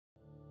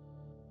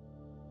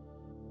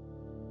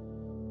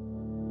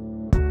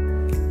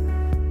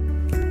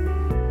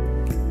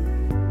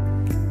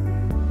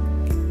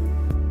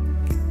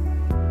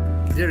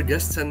dear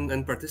guests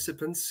and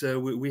participants,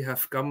 we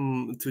have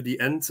come to the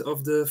end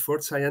of the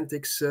fourth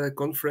Scientix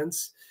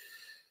conference.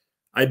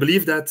 I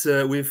believe that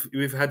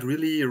we've had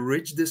really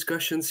rich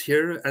discussions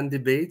here and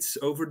debates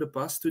over the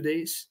past 2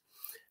 days.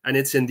 And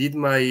it's indeed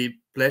my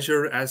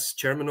pleasure as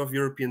chairman of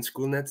European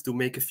Schoolnet to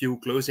make a few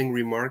closing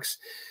remarks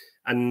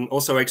and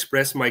also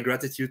express my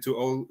gratitude to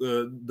all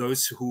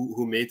those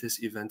who made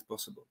this event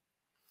possible.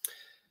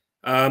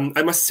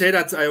 I must say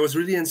that I was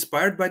really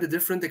inspired by the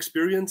different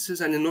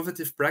experiences and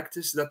innovative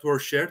practice that were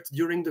shared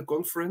during the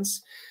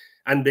conference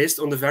and based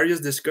on the various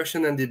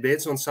discussion and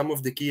debates on some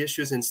of the key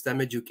issues in STEM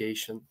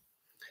education.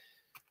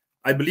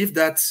 I believe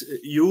that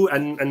you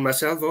and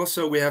myself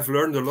also, we have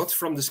learned a lot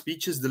from the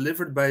speeches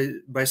delivered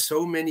by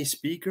so many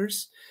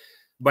speakers,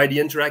 by the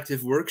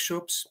interactive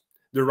workshops,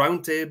 the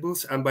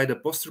roundtables, and by the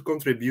poster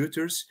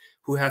contributors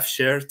who have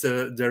shared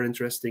their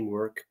interesting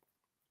work.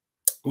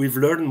 We've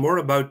learned more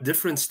about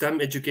different STEM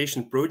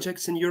education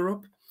projects in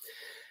Europe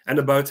and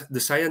about the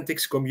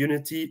Scientix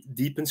community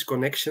deepens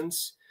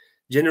connections,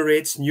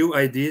 generates new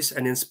ideas,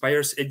 and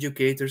inspires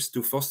educators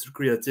to foster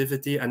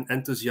creativity and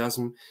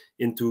enthusiasm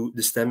into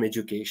the STEM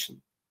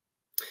education.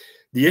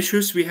 The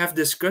issues we have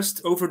discussed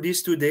over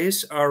these 2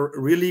 days are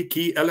really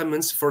key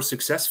elements for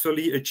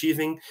successfully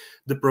achieving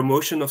the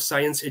promotion of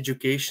science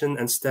education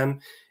and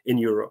STEM in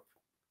Europe.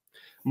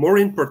 More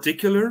in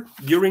particular,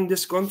 during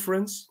this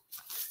conference,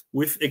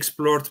 we've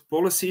explored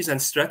policies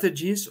and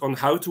strategies on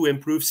how to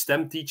improve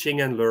STEM teaching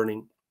and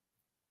learning.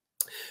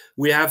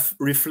 We have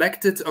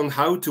reflected on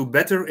how to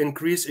better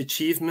increase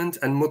achievement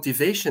and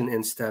motivation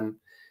in STEM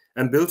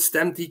and build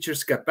STEM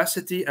teachers'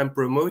 capacity and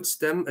promote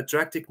STEM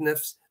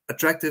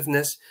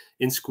attractiveness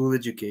in school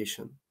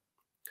education.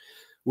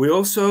 We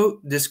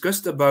also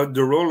discussed about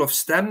the role of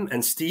STEM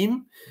and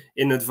STEAM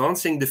in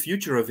advancing the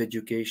future of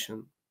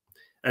education.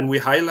 And we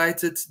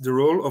highlighted the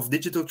role of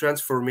digital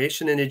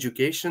transformation in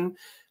education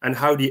and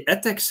how the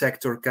edtech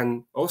sector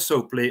can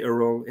also play a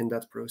role in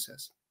that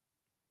process.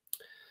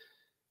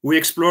 We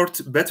explored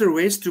better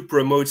ways to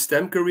promote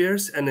STEM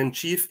careers and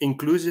achieve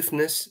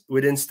inclusiveness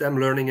within STEM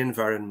learning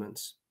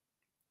environments.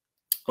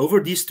 Over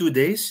these 2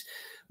 days,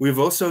 we've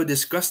also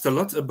discussed a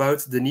lot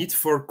about the need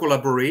for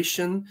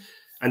collaboration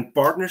and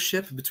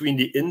partnership between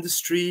the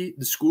industry,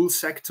 the school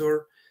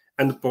sector,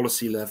 and the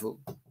policy level.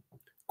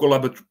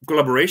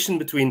 Collaboration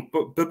between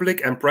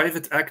public and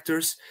private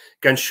actors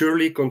can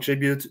surely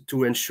contribute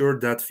to ensure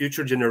that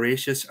future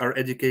generations are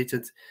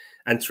educated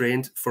and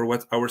trained for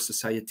what our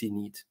society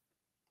needs.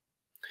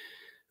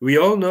 We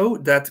all know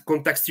that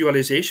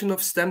contextualization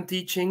of STEM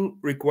teaching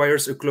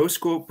requires a close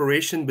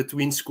cooperation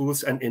between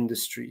schools and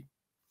industry.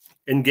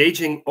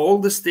 Engaging all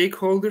the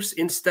stakeholders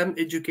in STEM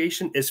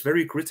education is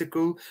very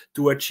critical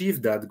to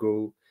achieve that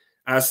goal,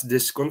 as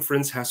this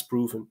conference has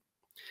proven.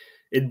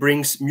 It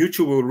brings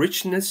mutual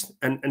richness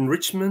and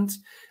enrichment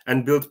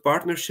and builds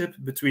partnership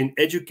between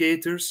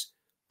educators,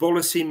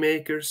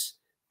 policymakers,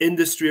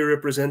 industry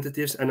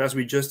representatives, and as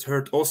we just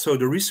heard, also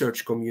the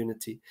research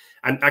community,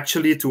 and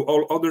actually to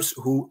all others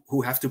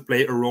who have to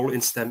play a role in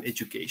STEM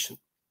education.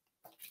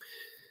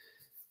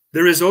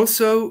 There is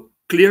also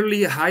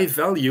clearly a high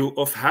value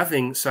of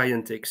having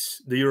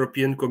Scientix, the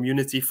European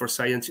Community for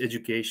Science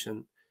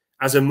Education,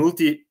 as a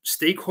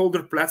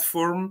multi-stakeholder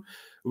platform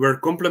where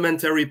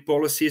complementary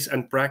policies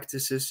and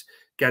practices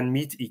can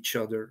meet each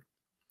other,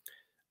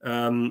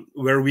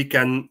 where we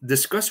can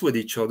discuss with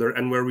each other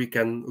and where we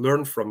can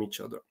learn from each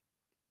other.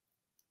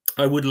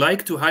 I would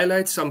like to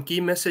highlight some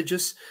key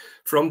messages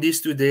from these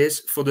 2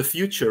 days for the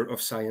future of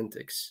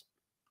Scientix.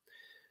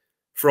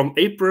 From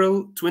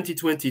April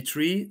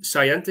 2023,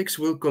 Scientix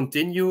will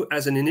continue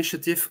as an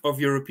initiative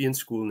of European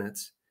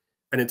Schoolnet,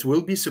 and it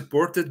will be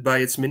supported by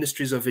its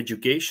Ministries of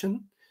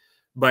Education,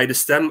 by the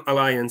STEM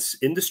Alliance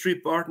industry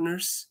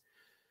partners,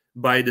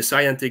 by the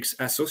Scientix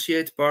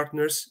associate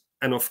partners,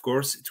 and of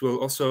course, it will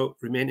also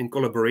remain in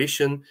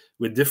collaboration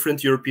with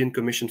different European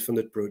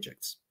Commission-funded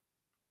projects.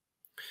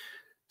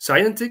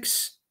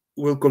 Scientix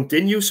will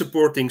continue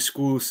supporting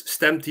schools,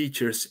 STEM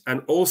teachers,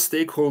 and all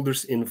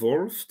stakeholders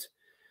involved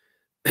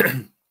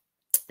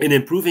in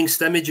improving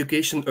STEM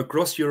education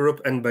across Europe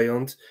and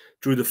beyond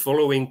through the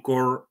following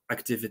core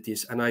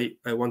activities, and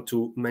I want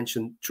to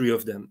mention 3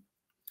 of them.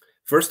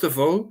 First of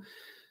all,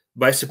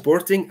 by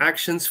supporting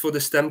actions for the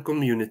STEM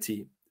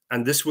community,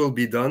 and this will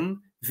be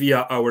done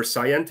via our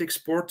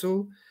Scientix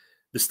portal,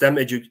 the STEM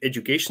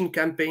education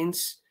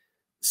campaigns,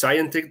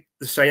 the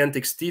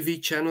Scientix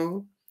TV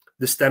channel,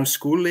 the STEM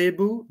school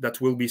label that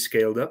will be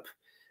scaled up,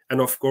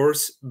 and of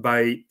course,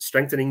 by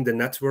strengthening the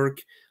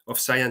network of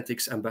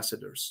Scientix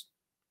ambassadors.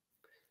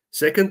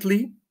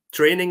 Secondly,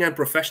 training and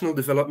professional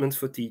development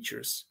for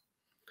teachers.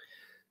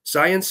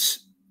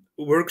 Science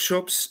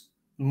workshops,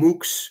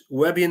 MOOCs,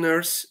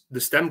 webinars, the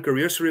STEM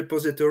Careers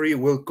Repository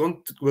will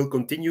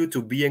continue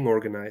to being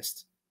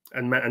organized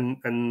and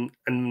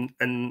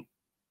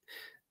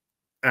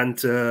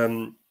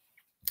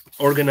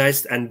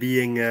organized and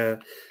being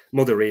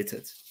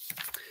moderated.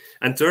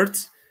 And third,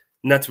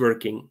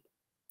 networking.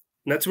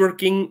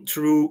 Networking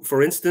through,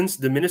 for instance,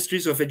 the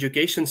Ministries of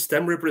Education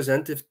STEM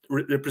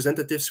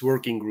Representatives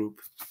Working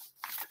Group.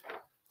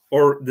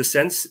 or the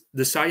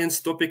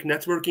science topic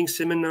networking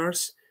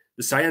seminars,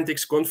 the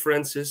Scientix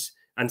conferences,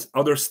 and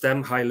other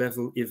STEM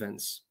high-level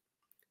events.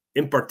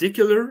 In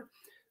particular,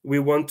 we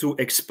want to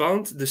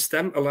expand the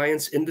STEM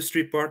Alliance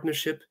industry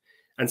partnership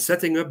and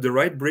setting up the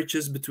right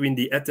bridges between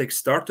the edtech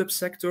startup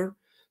sector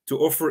to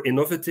offer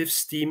innovative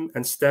STEAM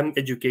and STEM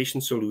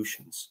education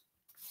solutions.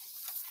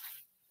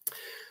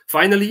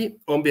 Finally,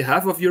 on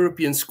behalf of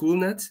European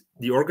Schoolnet,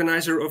 the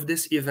organizer of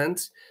this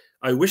event,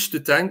 I wish to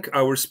thank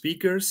our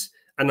speakers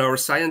and our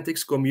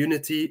Scientix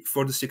community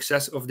for the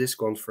success of this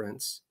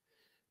conference.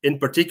 In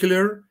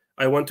particular,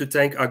 I want to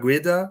thank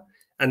Agueda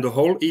and the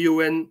whole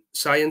EUN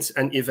Science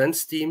and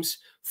Events teams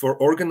for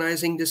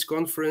organizing this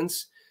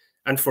conference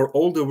and for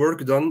all the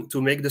work done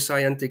to make the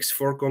Scientix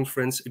 4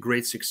 conference a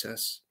great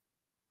success.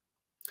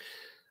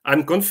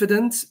 I'm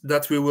confident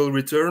that we will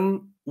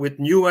return with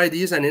new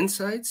ideas and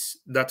insights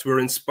that were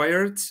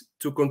inspired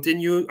to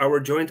continue our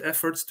joint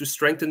efforts to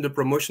strengthen the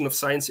promotion of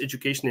science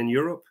education in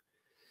Europe.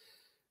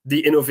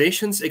 The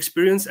innovations,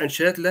 experience, and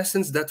shared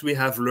lessons that we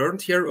have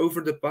learned here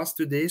over the past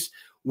 2 days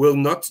will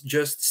not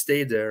just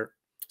stay there.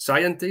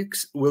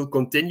 Scientix will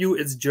continue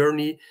its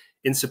journey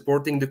in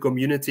supporting the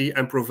community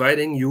and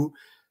providing you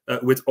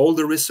with all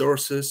the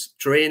resources,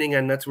 training,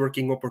 and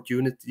networking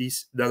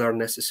opportunities that are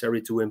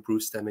necessary to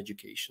improve STEM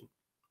education.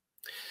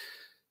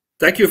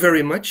 Thank you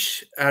very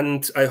much,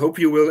 and I hope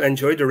you will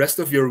enjoy the rest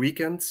of your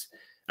weekend.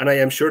 And I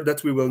am sure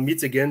that we will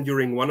meet again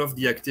during one of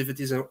the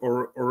activities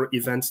or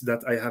events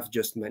that I have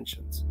just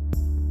mentioned.